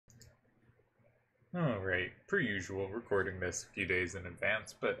Alright, per usual, recording this a few days in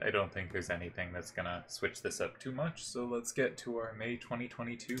advance, but I don't think there's anything that's gonna switch this up too much, so let's get to our May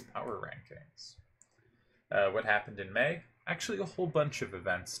 2022 power rankings. What happened in May? Actually, a whole bunch of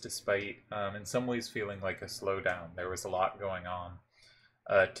events, despite in some ways feeling like a slowdown. There was a lot going on.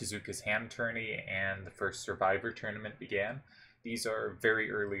 Tezuka's Hand Tourney and the first Survivor tournament began. These are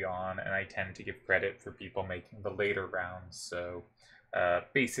very early on, and I tend to give credit for people making the later rounds, so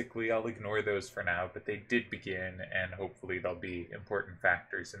basically I'll ignore those for now, but they did begin, and hopefully they'll be important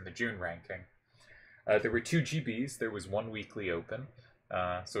factors in the June ranking. There were two GBs, there was one weekly open,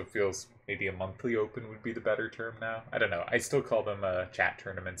 so it feels maybe a monthly open would be the better term now. I don't know. I still call them chat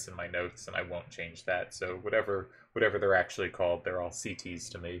tournaments in my notes, and I won't change that. So whatever they're actually called, they're all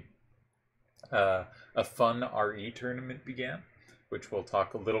CTs to me. A fun RE tournament began, which we'll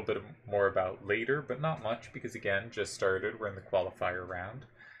talk a little bit more about later, but not much because again, just started. We're in the qualifier round.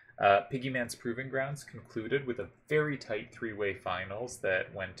 Piggyman's Proving Grounds concluded with a very tight three-way finals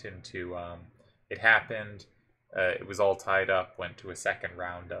that went into. It happened. It was all tied up. Went to a second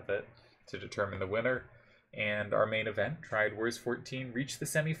round of it to determine the winner. And our main event, Triad Wars 14, reached the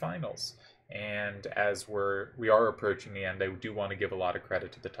semifinals. And as we are approaching the end, I do want to give a lot of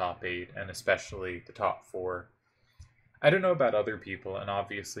credit to the top 8 and especially the top 4. I don't know about other people, and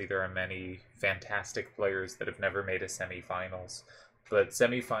obviously there are many fantastic players that have never made a semifinals, but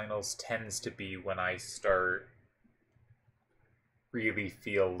semifinals tends to be when I start really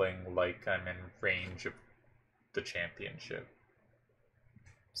feeling like I'm in range of the championship.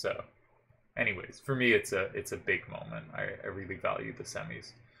 So, anyways, for me it's a big moment. I really value the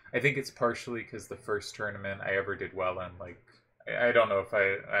semis. I think it's partially because the first tournament I ever did well in, like, I don't know if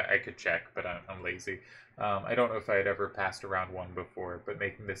I could check, but I'm lazy. I don't know if I had ever passed around one before, but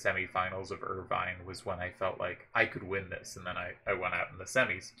making the semifinals of Irvine was when I felt like I could win this, and then I went out in the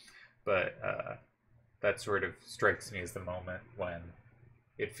semis. But that sort of strikes me as the moment when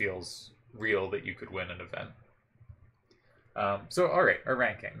it feels real that you could win an event. So, alright, our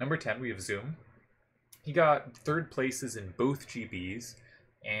ranking. Number 10, we have Zoom. He got third places in both GBs,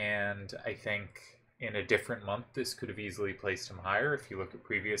 and I think in a different month, this could have easily placed him higher. If you look at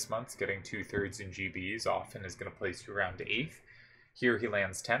previous months, getting 2/3 in GBs often is going to place you around 8th. Here he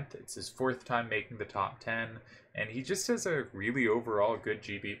lands 10th. It's his 4th time making the top 10, and he just has a really overall good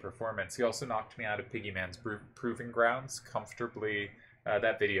GB performance. He also knocked me out of Piggyman's Proving Grounds comfortably.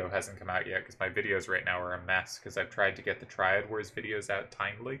 That video hasn't come out yet because my videos right now are a mess because I've tried to get the Triad Wars videos out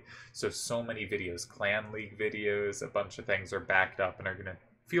timely. So many videos, Clan League videos, a bunch of things are backed up and are going to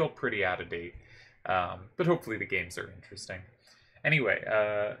feel pretty out of date. But hopefully the games are interesting. Anyway,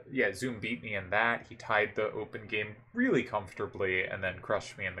 yeah, Zoom beat me in that. He tied the open game really comfortably and then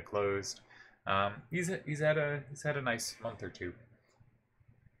crushed me in the closed. He's had a nice month or two.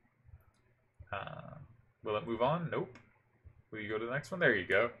 Will it move on? Nope. Will you go to the next one? There you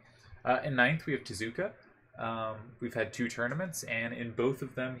go. In 9th, we have Tezuka. We've had 2 tournaments, and in both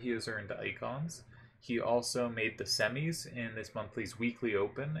of them, he has earned icons. He also made the semis in this monthly's weekly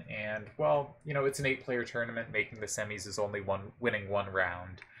open, and, well, you know, it's an 8-player tournament. Making the semis is only winning one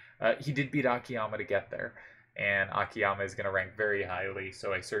round. He did beat Akiyama to get there, and Akiyama is going to rank very highly,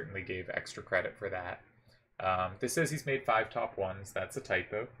 so I certainly gave extra credit for that. This says he's made 5 top 1s. That's a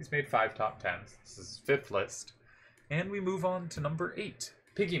typo. He's made 5 top 10s. This is his 5th list. And we move on to number 8,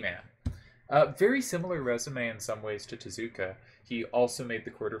 Piggyman. Very similar resume in some ways to Tezuka. He also made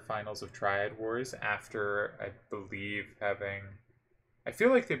the quarterfinals of Triad Wars after, I believe, having... I feel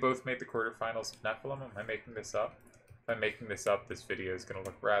like they both made the quarterfinals of Nephilim. Am I making this up? If I'm making this up, this video is going to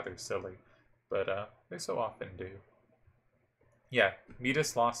look rather silly. But they so often do. Yeah,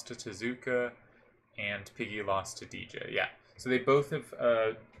 Midas lost to Tezuka, and Piggy lost to DJ. Yeah, so they both have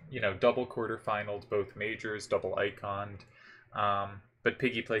double quarterfinaled both majors, double iconed. But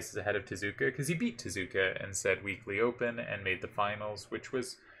Piggy places ahead of Tezuka because he beat Tezuka and said weekly open and made the finals, which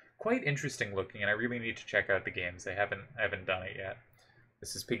was quite interesting looking, and I really need to check out the games. I haven't done it yet.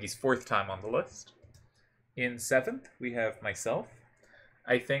 This is Piggy's 4th time on the list. In 7th, we have myself.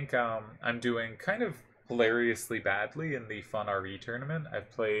 I think I'm doing kind of hilariously badly in the Fun RE tournament.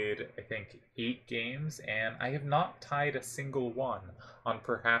 I've played, I think, 8 games, and I have not tied a single one on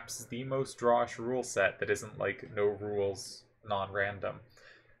perhaps the most drawish rule set that isn't like no rules, non-random.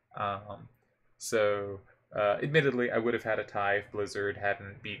 Admittedly, I would have had a tie if Blizzard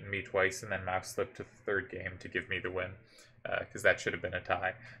hadn't beaten me twice and then mouse slipped to the 3rd game to give me the win, because that should have been a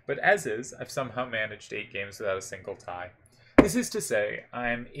tie. But as is, I've somehow managed 8 games without a single tie. This is to say,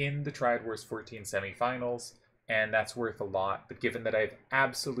 I'm in the Triad Wars 14 semifinals, and that's worth a lot, but given that I have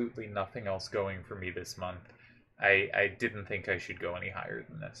absolutely nothing else going for me this month, I didn't think I should go any higher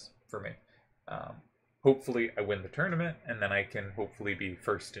than this for me. Hopefully I win the tournament, and then I can hopefully be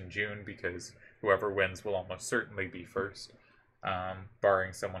first in June, because whoever wins will almost certainly be first,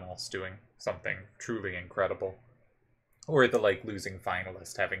 barring someone else doing something truly incredible. Or the losing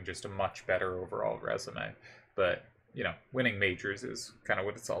finalist having just a much better overall resume. But, winning majors is kind of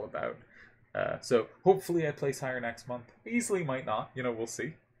what it's all about. So hopefully I place higher next month. Easily might not, we'll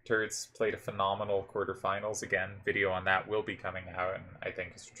see. Turds played a phenomenal quarterfinals. Again, video on that will be coming out, and I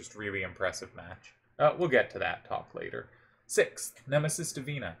think it's just really impressive match. We'll get to that talk later. 6th, Nemesis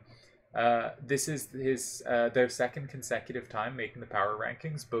Davina. This is their second consecutive time making the power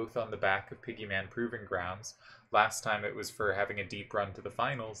rankings, both on the back of Piggyman Proving Grounds. Last time it was for having a deep run to the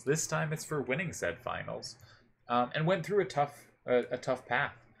finals. This time it's for winning said finals, and went through a tough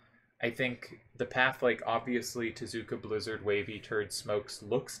path. I think the path, obviously Tezuka, Blizzard, Wavy, Turd, Smokes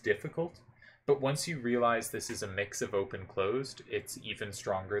looks difficult, but once you realize this is a mix of open-closed, it's even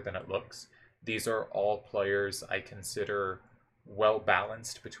stronger than it looks. These are all players I consider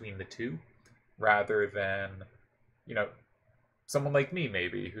well-balanced between the two, rather than, someone like me,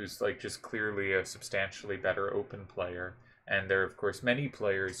 maybe, who's, just clearly a substantially better open player. And there are, of course, many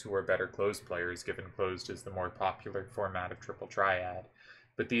players who are better closed players, given closed is the more popular format of Triple Triad.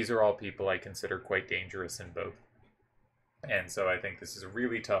 But these are all people I consider quite dangerous in both. And so I think this is a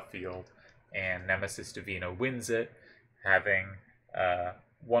really tough field, and Nemesis Davina wins it, having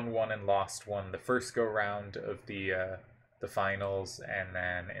won one and lost one the first go-round of the finals, and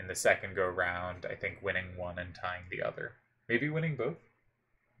then in the second go-round, I think winning one and tying the other. Maybe winning both?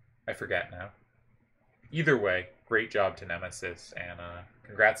 I forget now. Either way, great job to Nemesis, and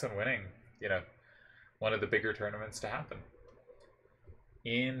congrats on winning, one of the bigger tournaments to happen.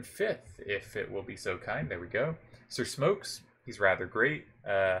 In 5th, if it will be so kind, there we go. Sir Smokes, he's rather great.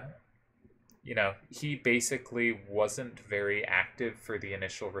 He basically wasn't very active for the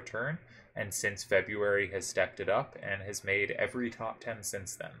initial return, and since February has stepped it up and has made every top 10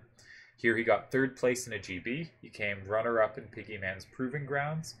 since then. Here he got 3rd place in a GB, he came runner-up in Piggyman's Proving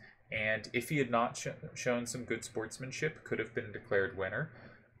Grounds, and if he had not shown some good sportsmanship, could have been declared winner.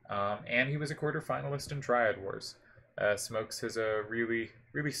 And he was a quarterfinalist in Triad Wars. Smokes has a really,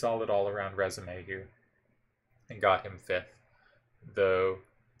 really solid all-around resume here, and got him 5th, though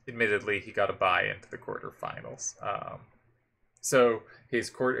admittedly he got a bye into the quarterfinals. So his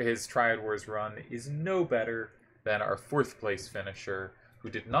Triad Wars run is no better than our 4th place finisher, who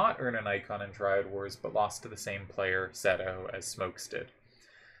did not earn an icon in Triad Wars, but lost to the same player, Seto, as Smokes did.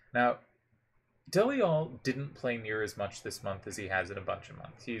 Now, Delial didn't play near as much this month as he has in a bunch of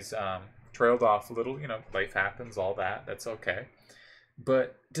months. He's trailed off a little, life happens, all that, that's okay.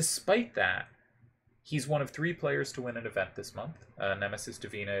 But despite that, he's one of 3 players to win an event this month. Nemesis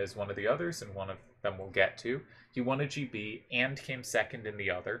Davina is one of the others, and one of them we'll get to. He won a GB and came 2nd in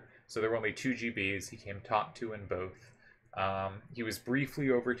the other, so there were only 2 GBs. He came top 2 in both. He was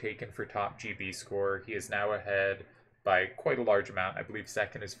briefly overtaken for top GB score. He is now ahead by quite a large amount. I believe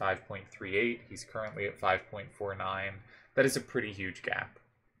 2nd is 5.38. He's currently at 5.49. That is a pretty huge gap.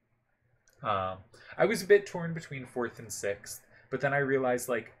 I was a bit torn between 4th and 6th, but then I realized,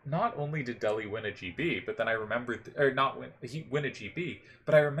 not only did Deli win a GB, but then I remembered, he win a GB,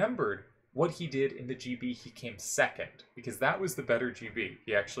 but I remembered what he did in the GB he came 2nd, because that was the better GB.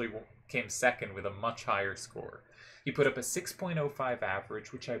 He actually came 2nd with a much higher score. He put up a 6.05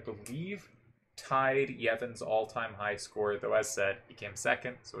 average, which I believe tied Yevon's all-time high score, though as said, he came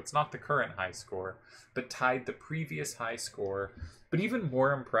 2nd, so it's not the current high score, but tied the previous high score. But even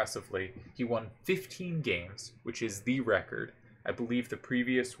more impressively, he won 15 games, which is the record. I believe the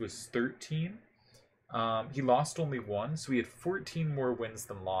previous was 13. He lost only 1, so he had 14 more wins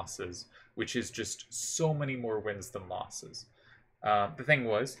than losses, which is just so many more wins than losses. The thing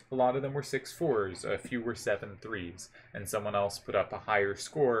was, a lot of them were 6-4s, a few were 7-3s, and someone else put up a higher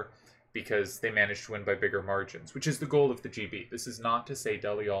score because they managed to win by bigger margins, which is the goal of the GB. This is not to say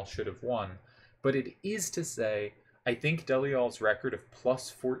Delial should have won, but it is to say I think Delial's record of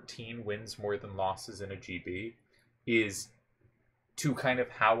plus 14 wins more than losses in a GB is to kind of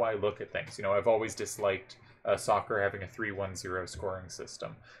how I look at things. I've always disliked soccer having a 3-1-0 scoring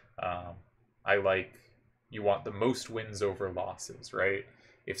system. You want the most wins over losses, right?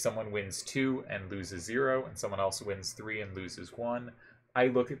 If someone wins 2 and loses 0, and someone else wins 3 and loses 1, I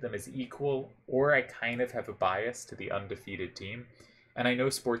look at them as equal, or I kind of have a bias to the undefeated team. And I know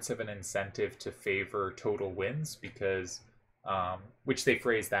sports have an incentive to favor total wins because, which they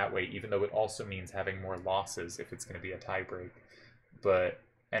phrase that way, even though it also means having more losses if it's going to be a tiebreak.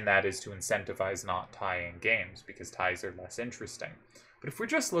 And that is to incentivize not tying games because ties are less interesting. But if we're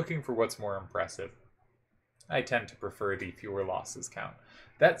just looking for what's more impressive, I tend to prefer the fewer losses count.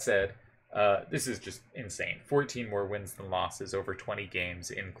 That said, This is just insane. 14 more wins than losses over 20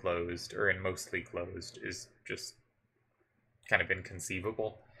 games in closed, or in mostly closed, is just kind of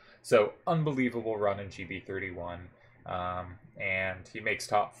inconceivable. So, unbelievable run in GB31. And he makes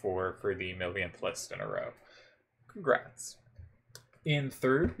top 4 for the millionth list in a row. Congrats. In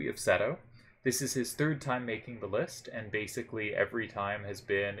third, we have Seto. This is his third time making the list, and basically every time has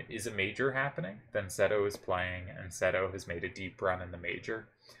been, is a major happening? Then Seto is playing, and Seto has made a deep run in the major.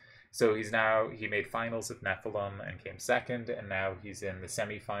 So he made finals of Nephilim and came second, and now he's in the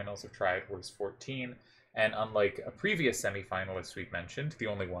semifinals of Triad Wars 14. And unlike a previous semifinalist we've mentioned, the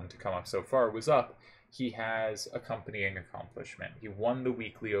only one to come up so far was Up, he has accompanying accomplishment. He won the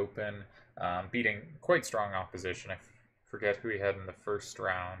Weekly Open, beating quite strong opposition. I forget who he had in the first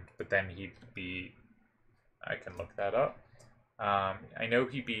round, but then he beat, I can look that up. I know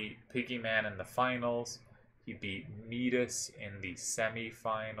he beat Piggyman in the finals. He beat Metis in the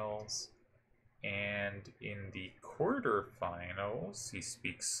semifinals, and in the quarterfinals, he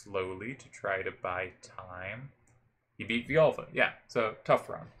speaks slowly to try to buy time. He beat Violva, yeah, so tough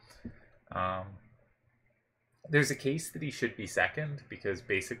run. There's a case that he should be second, because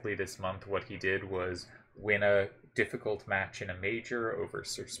basically this month what he did was win a difficult match in a major over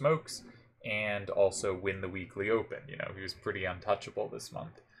Sir Smokes, and also win the Weekly Open. You know, he was pretty untouchable this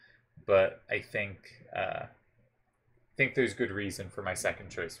month. But I think there's good reason for my second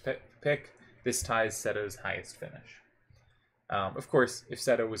choice pick. This ties Seto's highest finish. Of course, if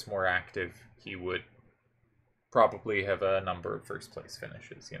Seto was more active, he would probably have a number of first place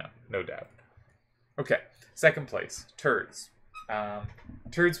finishes, you know, no doubt. Okay, second place, Turds.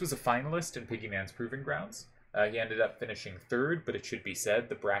 Turds was a finalist in Piggyman's Proving Grounds. He ended up finishing third, but it should be said,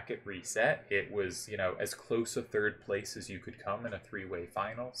 the bracket reset. It was, you know, as close a third place as you could come in a three-way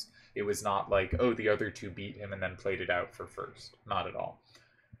finals. It was not like, oh, the other two beat him and then played it out for first. Not at all.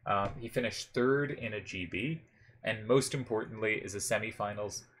 He finished third in a GB, and most importantly is a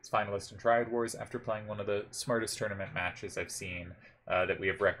semifinals finalist in Triad Wars after playing one of the smartest tournament matches I've seen that we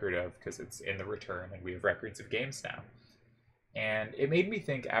have record of, because it's in the return and we have records of games now. And it made me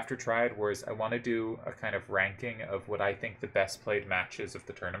think, after Triad Wars, I want to do a kind of ranking of what I think the best played matches of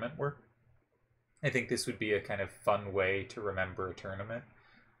the tournament were. I think this would be a kind of fun way to remember a tournament.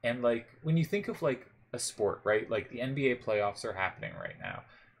 And like, when you think of like a sport, right? Like the NBA playoffs are happening right now.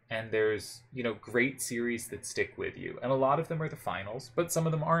 And there's, you know, great series that stick with you. And a lot of them are the finals, but some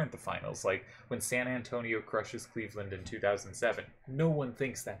of them aren't the finals. Like when San Antonio crushes Cleveland in 2007, no one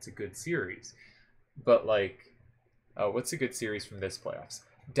thinks that's a good series. But like, what's a good series from this playoffs?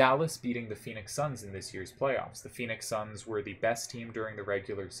 Dallas beating the Phoenix Suns in this year's playoffs. The Phoenix Suns were the best team during the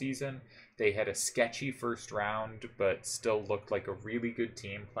regular season. They had a sketchy first round, but still looked like a really good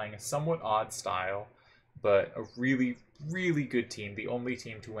team, playing a somewhat odd style, but a really, really good team. The only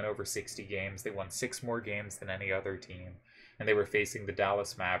team to win over 60 games. They won 6 more games than any other team. And they were facing the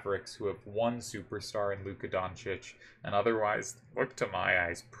Dallas Mavericks, who have one superstar in Luka Doncic, and otherwise looked, to my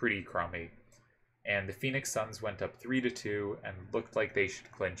eyes, pretty crummy. And the Phoenix Suns went up 3-2 and looked like they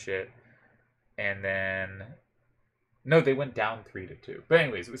should clinch it. And then, no, they went down 3-2. But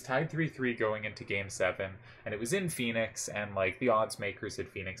anyways, it was tied 3-3 going into Game 7, and it was in Phoenix, and like the odds makers at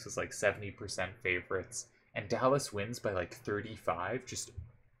Phoenix was like 70% favorites, and Dallas wins by like 35, just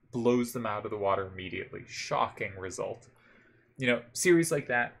blows them out of the water immediately. Shocking result. You know, series like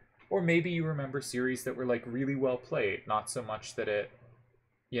that, or maybe you remember series that were like really well played, not so much that it,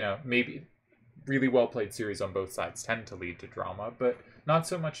 you know, maybe really well played series on both sides tend to lead to drama, but not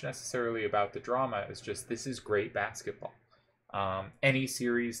so much necessarily about the drama as just, this is great basketball. Any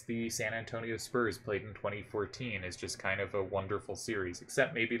series the San Antonio Spurs played in 2014 is just kind of a wonderful series,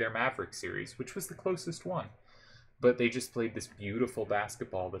 except maybe their Maverick series, which was the closest one. But they just played this beautiful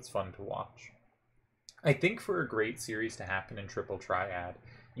basketball that's fun to watch. I think for a great series to happen in Triple Triad,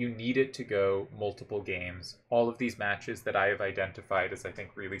 you need it to go multiple games. All of these matches that I have identified as, I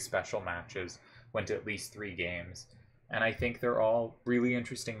think, really special matches went at least 3 games. And I think they're all really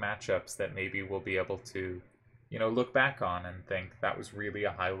interesting matchups that maybe we'll be able to, you know, look back on and think that was really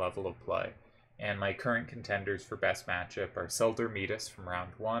a high level of play. And my current contenders for best matchup are Seldar Metis from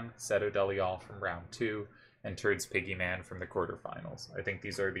round 1, Seto Delial from round 2, and Turds Piggyman from the quarterfinals. I think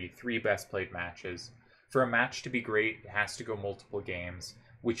these are the 3 best played matches. For a match to be great, it has to go multiple games,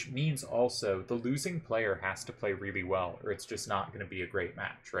 which means also the losing player has to play really well, or it's just not going to be a great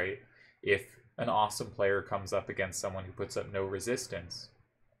match, right? If an awesome player comes up against someone who puts up no resistance,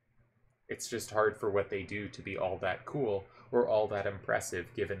 it's just hard for what they do to be all that cool or all that impressive,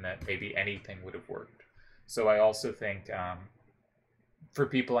 given that maybe anything would have worked. So I also think for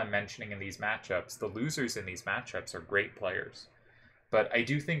people I'm mentioning in these matchups, the losers in these matchups are great players. But I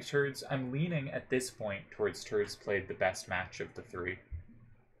do think Turds, I'm leaning at this point towards Turds played the best match of the three.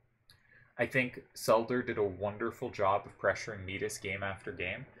 I think Sulder did a wonderful job of pressuring Metis game after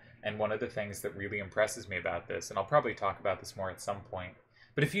game, and one of the things that really impresses me about this, and I'll probably talk about this more at some point,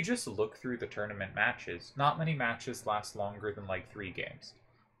 but if you just look through the tournament matches, not many matches last longer than like 3 games.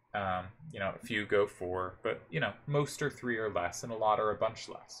 A few go 4, but, most are 3 or less, and a lot are a bunch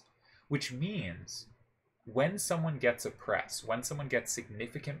less. Which means when someone gets a press, when someone gets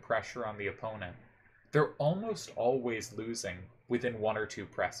significant pressure on the opponent, they're almost always losing within 1 or 2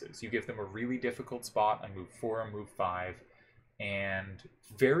 presses. You give them a really difficult spot on move 4 or move 5, and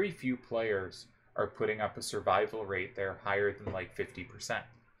very few players are putting up a survival rate there higher than like 50%.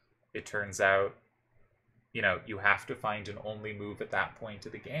 It turns out, you have to find an only move at that point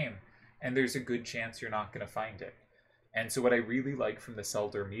of the game, and there's a good chance you're not going to find it. And so what I really like from the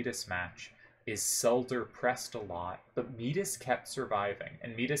Sulder-Metis match is Sulder pressed a lot, but Metis kept surviving,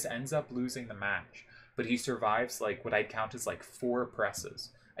 and Metis ends up losing the match, but he survives like what I'd count as like 4 presses.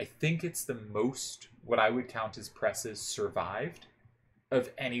 I think it's the most, what I would count as presses survived of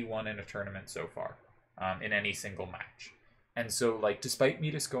anyone in a tournament so far, in any single match. And so, like, despite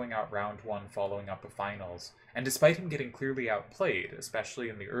Metis going out round 1 following up a finals, and despite him getting clearly outplayed, especially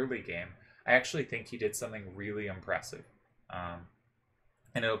in the early game, I actually think he did something really impressive.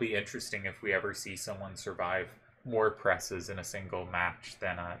 And it'll be interesting if we ever see someone survive more presses in a single match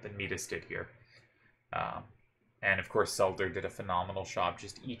than Metis did here. And of course, Sulder did a phenomenal job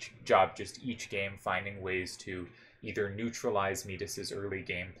just each game finding ways to either neutralize Metis's early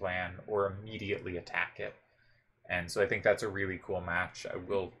game plan or immediately attack it. And so I think that's a really cool match. I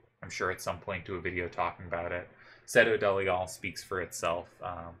will, I'm sure, at some point do a video talking about it. Seto Delial speaks for itself.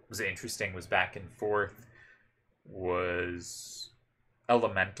 Was interesting, was back and forth, was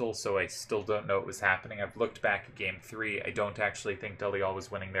elemental, so I still don't know what was happening. I've looked back at game 3. I don't actually think Delial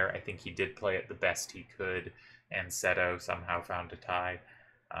was winning there. I think he did play it the best he could, and Seto somehow found a tie.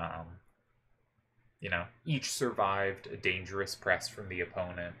 Each survived a dangerous press from the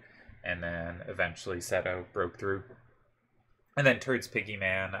opponent, and then eventually Seto broke through. And then Turds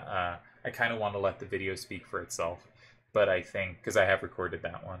Piggyman, I kind of want to let the video speak for itself, but I think, because I have recorded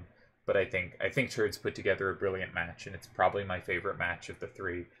that one, but I think Turds put together a brilliant match, and it's probably my favorite match of the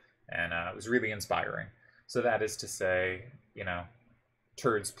 3, and it was really inspiring. So that is to say,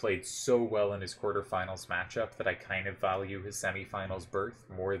 Turds played so well in his quarterfinals matchup that I kind of value his semifinals berth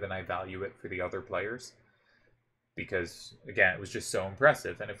more than I value it for the other players. Because, again, it was just so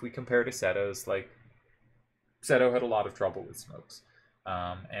impressive. And if we compare to Seto's, like, Seto had a lot of trouble with smokes.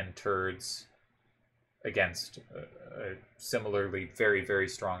 And Turds, against a similarly very, very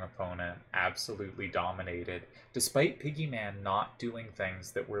strong opponent, absolutely dominated, despite Piggyman not doing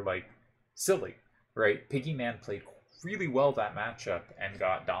things that were, like, silly, right? Piggyman played really well that matchup and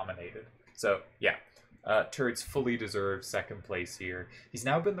got dominated. So, yeah. Turds fully deserves second place here. He's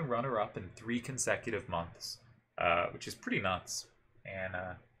now been the runner-up in 3 consecutive months, which is pretty nuts. And,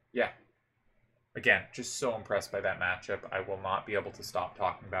 yeah. Again, just so impressed by that matchup. I will not be able to stop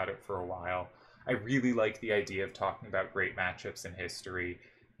talking about it for a while. I really like the idea of talking about great matchups in history.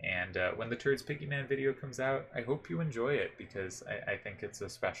 And when the Turds Piggyman video comes out, I hope you enjoy it, because I think it's a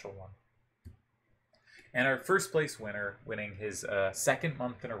special one. And our first place winner, winning his 2nd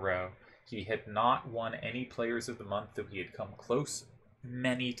month in a row. He had not won any Players of the Month, though he had come close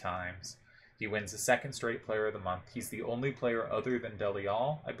many times. He wins the 2nd straight Player of the Month. He's the only player other than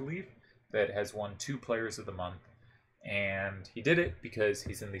Delial, I believe, that has won 2 Players of the Month. And he did it because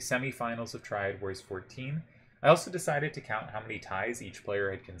he's in the semifinals of Triad Wars 14. I also decided to count how many ties each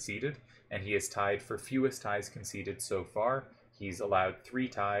player had conceded, and he is tied for fewest ties conceded so far. He's allowed 3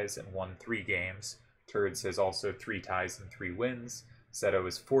 ties and won 3 games. Turds has also 3 ties and 3 wins. Seto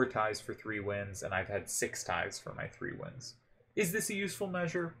is 4 ties for 3 wins, and I've had 6 ties for my 3 wins. Is this a useful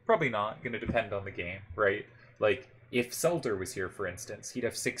measure? Probably not. Going to depend on the game, right? Like, if Sulder was here, for instance, he'd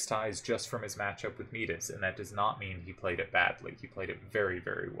have 6 ties just from his matchup with Metis, and that does not mean he played it badly. He played it very,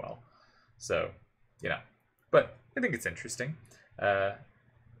 very well. So, but I think it's interesting.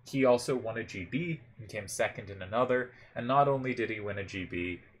 He also won a GB and came 2nd in another, and not only did he win a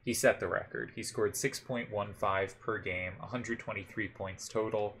GB, he set the record. He scored 6.15 per game, 123 points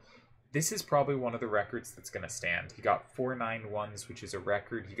total. This is probably one of the records that's going to stand. He got 4 9-1s, which is a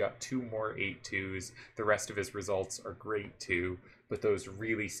record. He got 2 more 8-2s. The rest of his results are great too, but those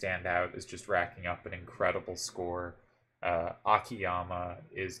really stand out as just racking up an incredible score. Akiyama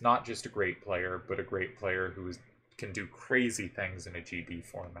is not just a great player, but a great player who can do crazy things in a GB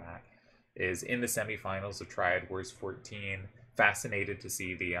format. Is in the semifinals of Triad Wars 14. Fascinated to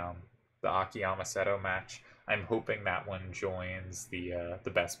see the Akiyama Seto match. I'm hoping that one joins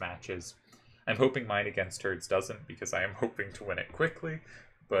the best matches. I'm hoping mine against Turds doesn't, because I am hoping to win it quickly.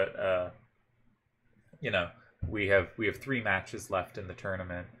 But you know, we have 3 matches left in the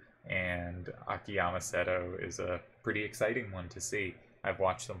tournament, and Akiyama Seto is a pretty exciting one to see. I've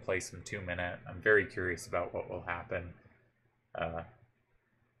watched them play some 2-minute. I'm very curious about what will happen.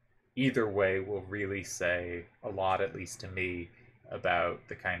 Either way will really say a lot, at least to me, about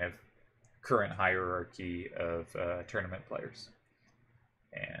the kind of current hierarchy of tournament players.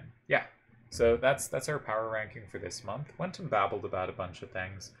 And yeah, so that's our power ranking for this month. Went and babbled about a bunch of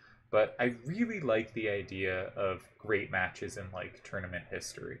things, but I really like the idea of great matches in like tournament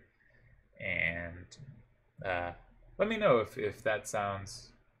history. And let me know if that sounds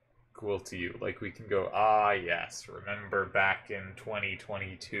cool to you. Like, we can go, ah yes, remember back in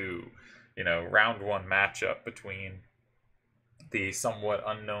 2022, round 1 matchup between the somewhat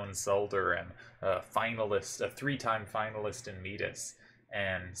unknown Sulder and a 3-time finalist in Metis.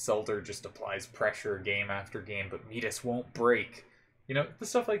 And Sulder just applies pressure game after game, but Metis won't break. The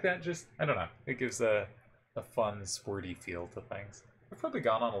stuff like that, just, I don't know, it gives a fun, sporty feel to things. I've probably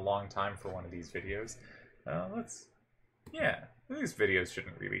gone on a long time for one of these videos. These videos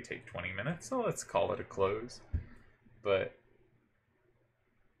shouldn't really take 20 minutes, so let's call it a close. But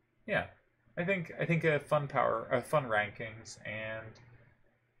yeah, I think a fun rankings, and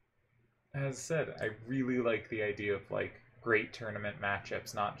as I said, I really like the idea of like great tournament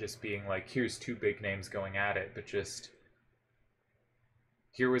matchups, not just being like, here's 2 big names going at it, but just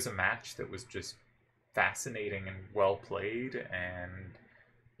here was a match that was just fascinating and well played, and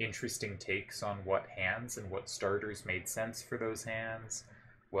interesting takes on what hands and what starters made sense for those hands.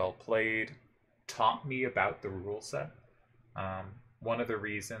 Well played. Taught me about the rule set. One of the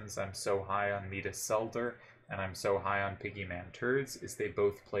reasons I'm so high on Metis Sulder and I'm so high on Piggyman Turds is they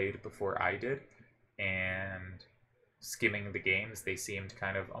both played before I did, and skimming the games, they seemed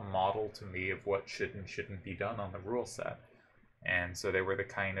kind of a model to me of what should and shouldn't be done on the rule set. And so they were the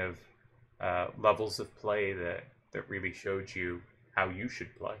kind of levels of play that really showed you how you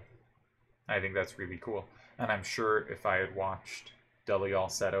should play. I think that's really cool. And I'm sure if I had watched Delial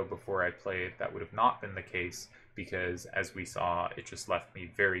Seto before I played, that would have not been the case, because as we saw, it just left me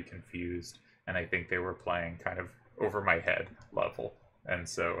very confused, and I think they were playing kind of over my head level, and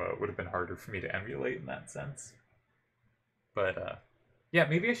so it would have been harder for me to emulate in that sense. But yeah,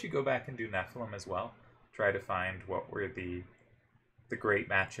 maybe I should go back and do Nephilim as well. Try to find what were the great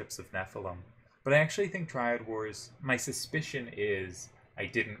matchups of Nephilim. But I actually think Triad Wars, my suspicion is I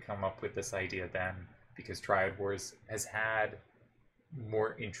didn't come up with this idea then, because Triad Wars has had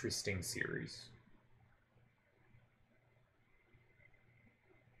more interesting series.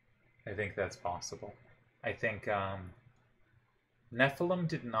 I think that's possible. I think Nephilim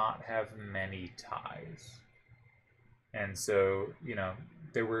did not have many ties. And so,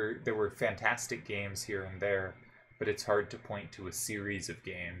 there were fantastic games here and there, but it's hard to point to a series of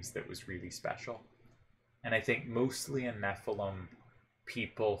games that was really special. And I think mostly in Nephilim,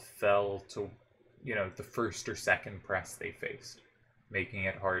 people fell to, the first or second press they faced, making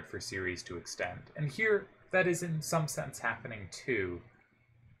it hard for series to extend. And here, that is in some sense happening too,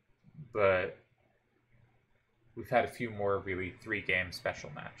 but we've had a few more really 3-game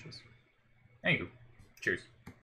special matches. Anywho, cheers.